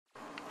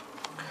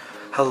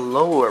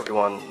Hello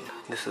everyone,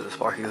 this is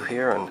Sparky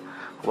here and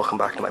welcome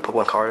back to my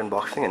Pokemon card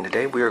unboxing, and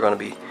today we are going to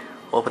be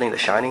opening the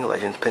Shining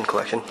Legends Pin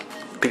Collection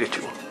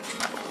Pikachu.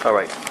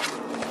 Alright,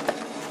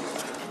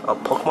 a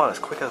Pokemon as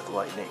quick as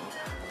lightning.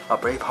 A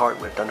brave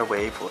heart with Thunder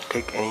Wave will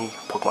take any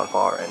Pokemon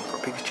far, and for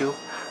Pikachu,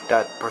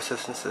 that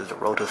persistence is the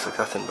road to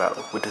success in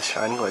battle. With this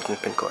Shining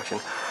Legends Pin Collection,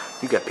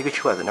 you get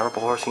Pikachu as a never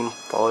before seen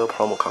foil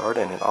promo card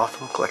and an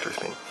awesome collector's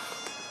pin.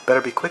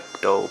 Better be quick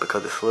though,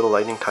 because this little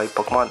lightning type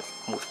Pokemon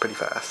moves pretty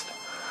fast.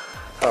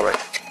 Alright.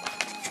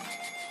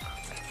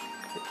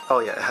 Oh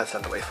yeah, it has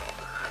Thunder Wave.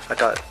 I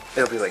thought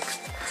it would be like,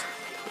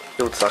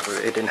 it would suck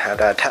if it didn't have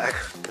that attack.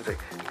 It's like,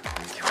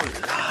 you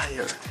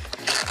liar.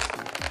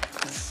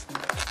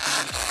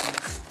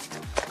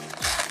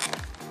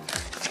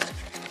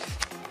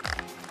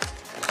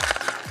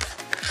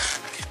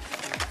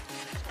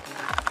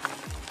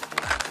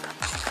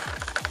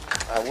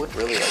 I would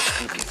really like to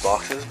keep these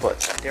boxes,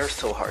 but they're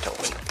so hard to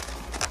open.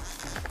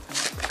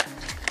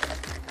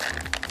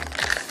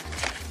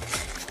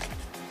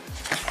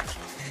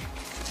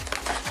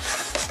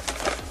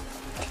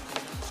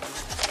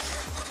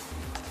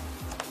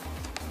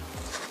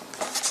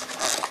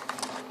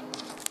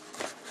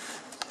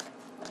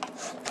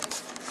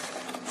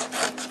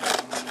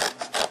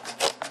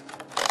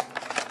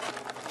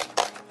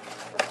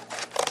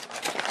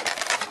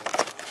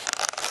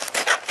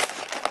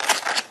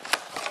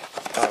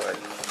 Alright.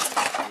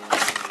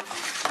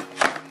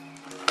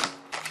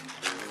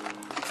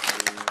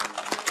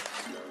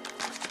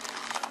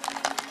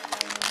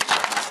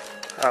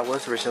 I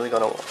was originally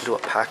gonna do a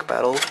pack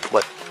battle,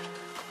 but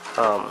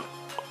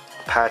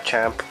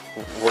Champ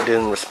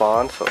didn't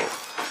respond, so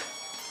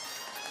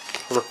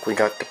look, we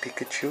got the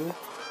Pikachu.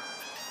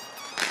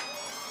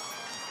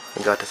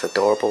 We got this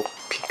adorable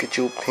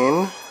Pikachu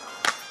pin.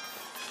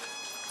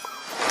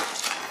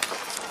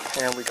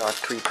 And we got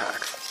 3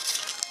 packs.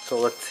 So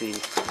let's see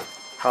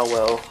how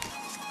well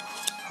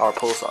our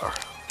pulls are.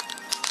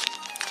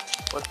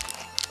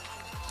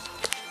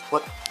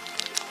 What?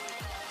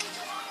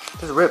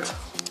 This is ripped.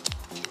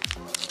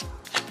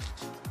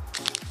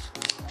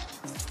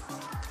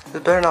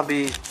 This better not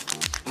be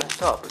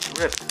messed up. It's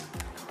ripped.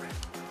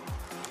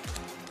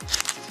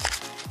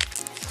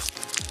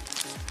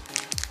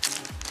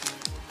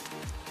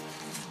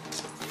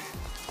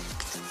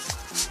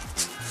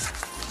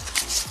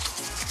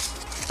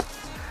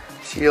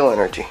 Steel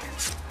Energy,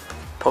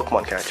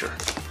 Pokemon Catcher,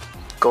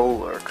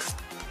 Golurk,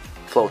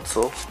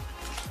 Floatzel,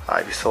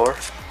 Ivysaur,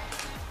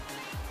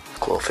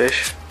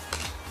 Glowfish,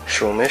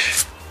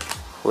 Shroomish,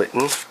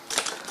 Litten,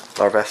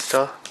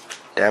 Larvesta,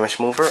 Damage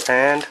Mover,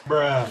 and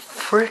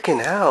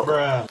freaking hell!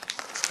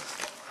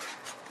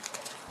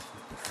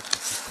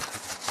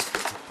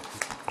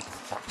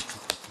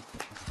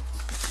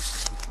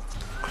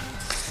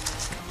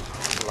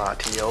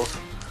 Latios.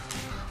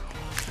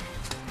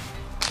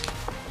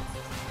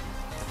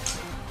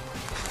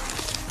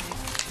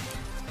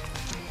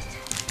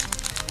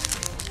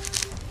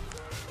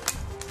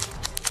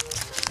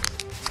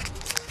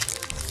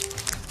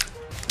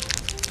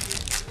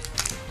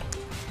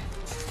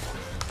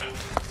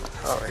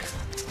 Alright.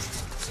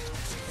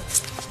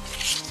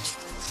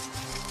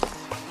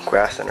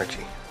 Grass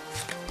Energy,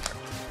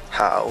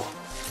 How,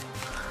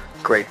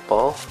 Great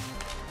Ball,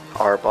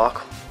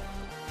 Arbok,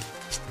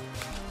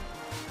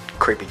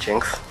 Creepy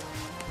Jinx,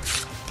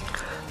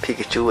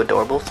 Pikachu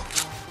Adorables,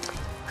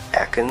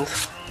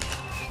 Ekans,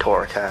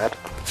 Torracat,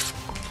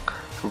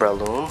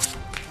 Breloom,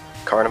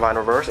 Carnivine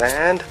Reverse,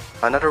 and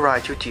another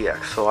Raichu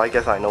GX. So I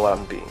guess I know what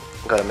I'm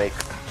gonna make.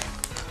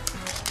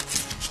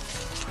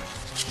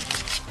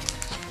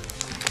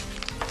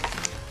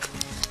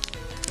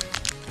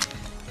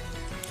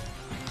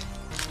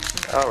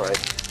 Alright,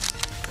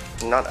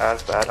 not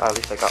as bad, at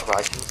least I got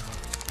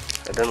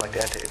Raichu. I didn't like the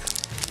Entei.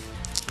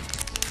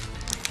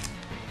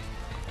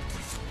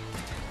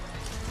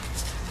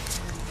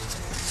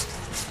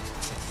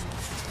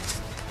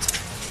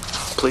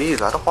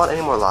 Please, I don't want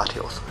any more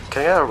Latios.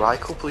 Can I get a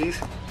Raikou,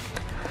 please?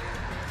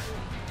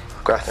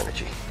 Grass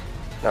Energy.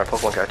 Now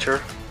Pokemon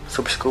Catcher.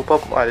 Super Scoop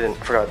Up. I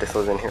forgot this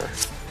was in here.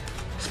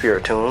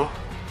 Spiritomb.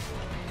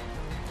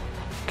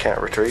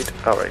 Can't Retreat.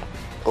 Alright.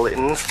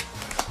 Litten.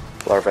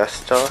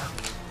 Larvesta.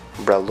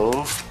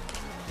 Breloom.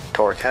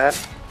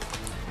 Torracat.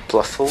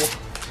 Plusle.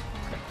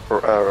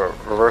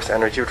 Reverse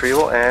Energy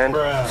Retrieval. And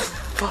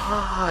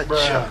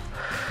Fudge!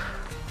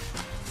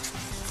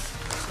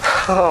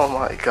 Oh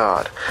my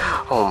god.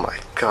 Oh my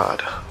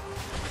god.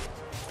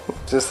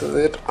 This is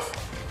it.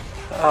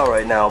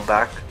 Alright, now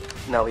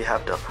we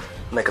have to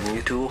make a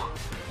Mewtwo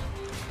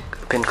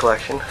pin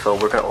collection, so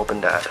we're gonna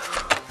open that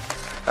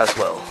as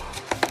well.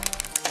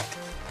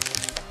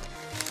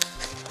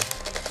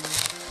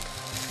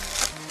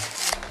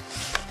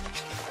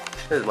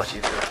 This is much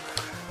easier.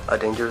 A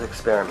dangerous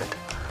experiment.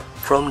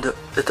 From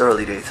its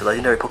early days, the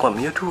legendary Pokemon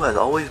Mewtwo has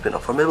always been a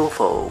formidable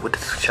foe. With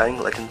its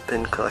Shining Legends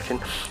Pin collection,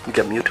 you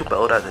get Mewtwo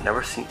built as a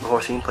never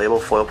before seen playable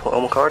foil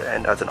promo card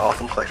and as an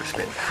awesome collector's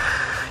pin.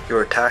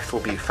 Your attacks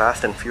will be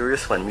fast and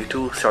furious when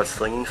Mewtwo starts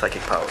slinging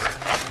psychic power.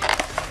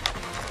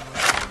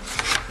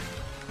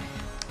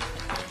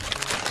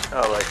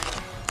 Alright.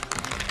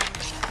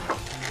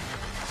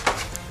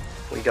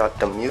 We got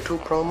the Mewtwo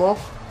promo.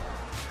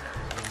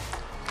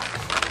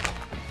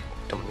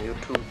 The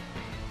Mewtwo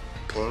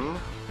pin.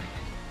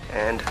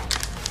 And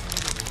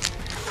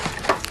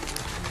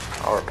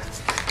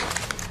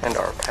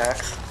our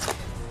packs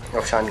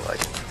of Shining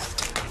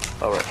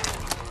Legends. Alright.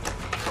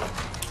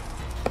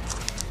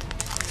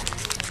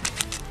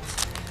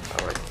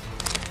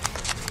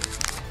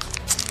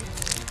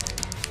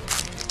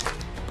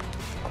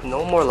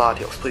 No more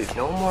Latios, please.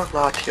 No more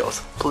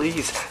Latios.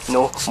 Please,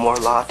 no more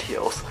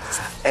Latios.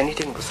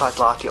 Anything besides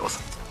Latios.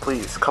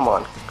 Please, come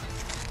on.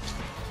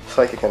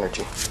 Psychic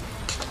Energy.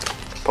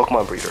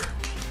 Pokemon Breeder.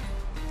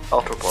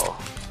 Ultra Ball.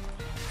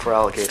 For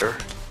Alligator.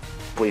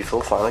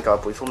 Weasel, finally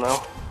got Weasel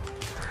now.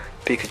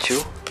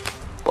 Pikachu.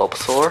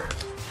 Bulbasaur.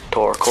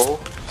 Torkoal.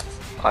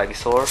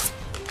 Ivysaur.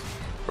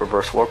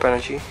 Reverse Warp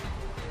Energy.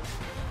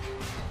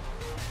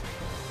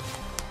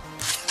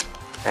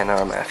 And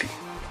our Maffy.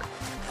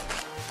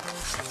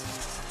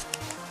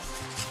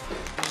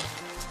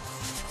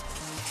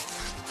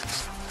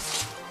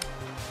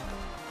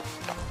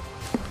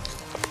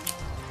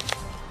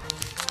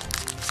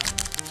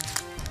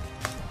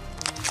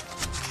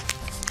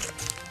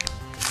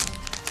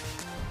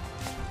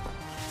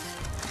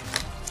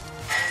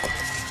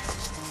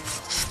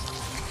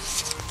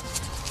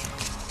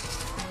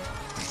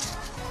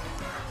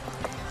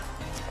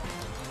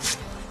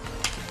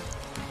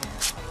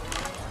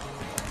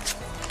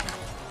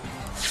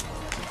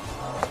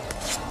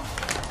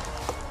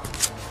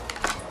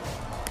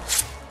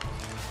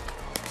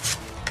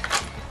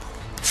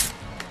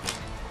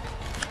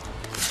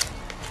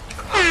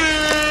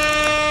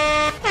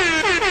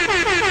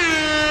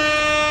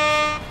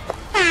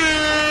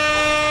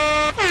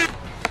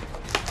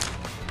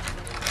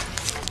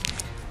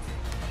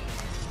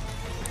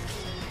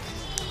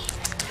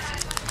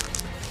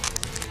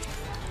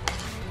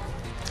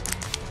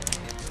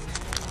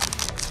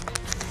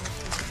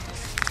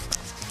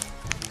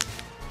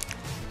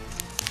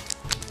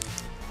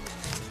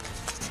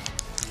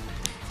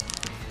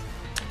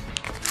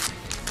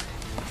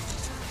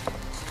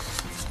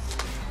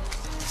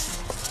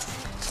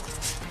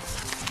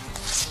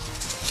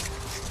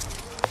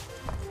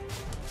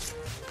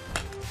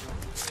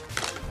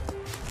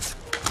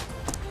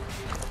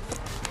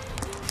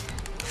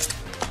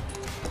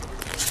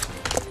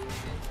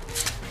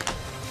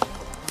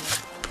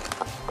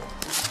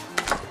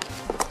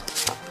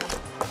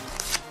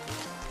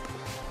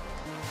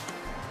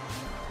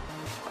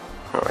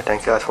 Alright,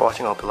 thanks guys for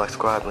watching. I hope you like,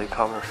 subscribe, leave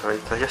comments,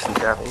 rate, suggestions,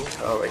 Japanese.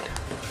 Alright.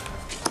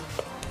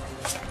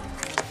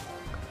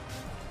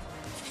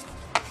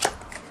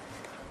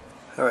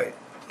 Alright,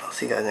 I'll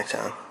see you guys next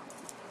time.